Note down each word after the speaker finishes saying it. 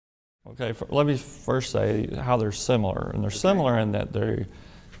Okay, let me first say how they're similar. And they're similar in that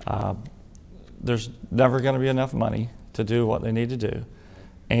there's never going to be enough money to do what they need to do.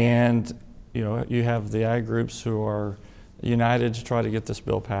 And you have the ag groups who are united to try to get this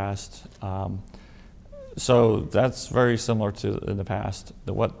bill passed. So that's very similar to in the past.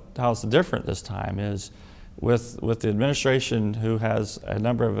 How it's different this time is with the administration, who has a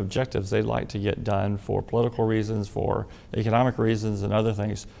number of objectives they'd like to get done for political reasons, for economic reasons, and other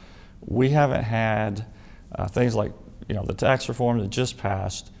things. We haven't had things like the tax reform that just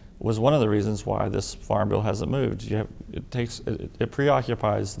passed was one of the reasons why this farm bill hasn't moved. It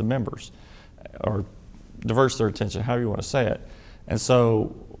preoccupies the members, or diverts their attention, however you want to say it. And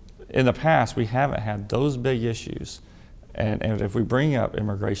so in the past, we haven't had those big issues. And if we bring up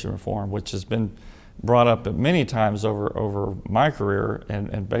immigration reform, which has been brought up many times over my career,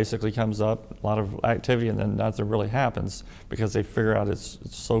 and basically comes up, a lot of activity, and then nothing really happens because they figure out it's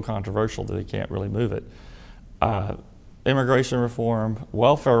so controversial that they can't really move it. Immigration reform,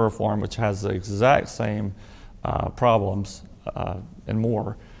 welfare reform, which has the exact same problems and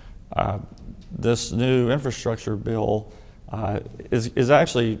more. This new infrastructure bill is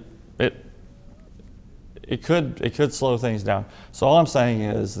actually, it could slow things down. So all I'm saying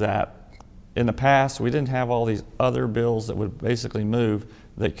is that in the past, we didn't have all these other bills that would basically move,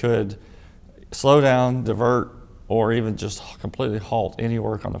 that could slow down, divert, or even just completely halt any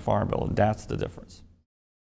work on the farm bill, and that's the difference.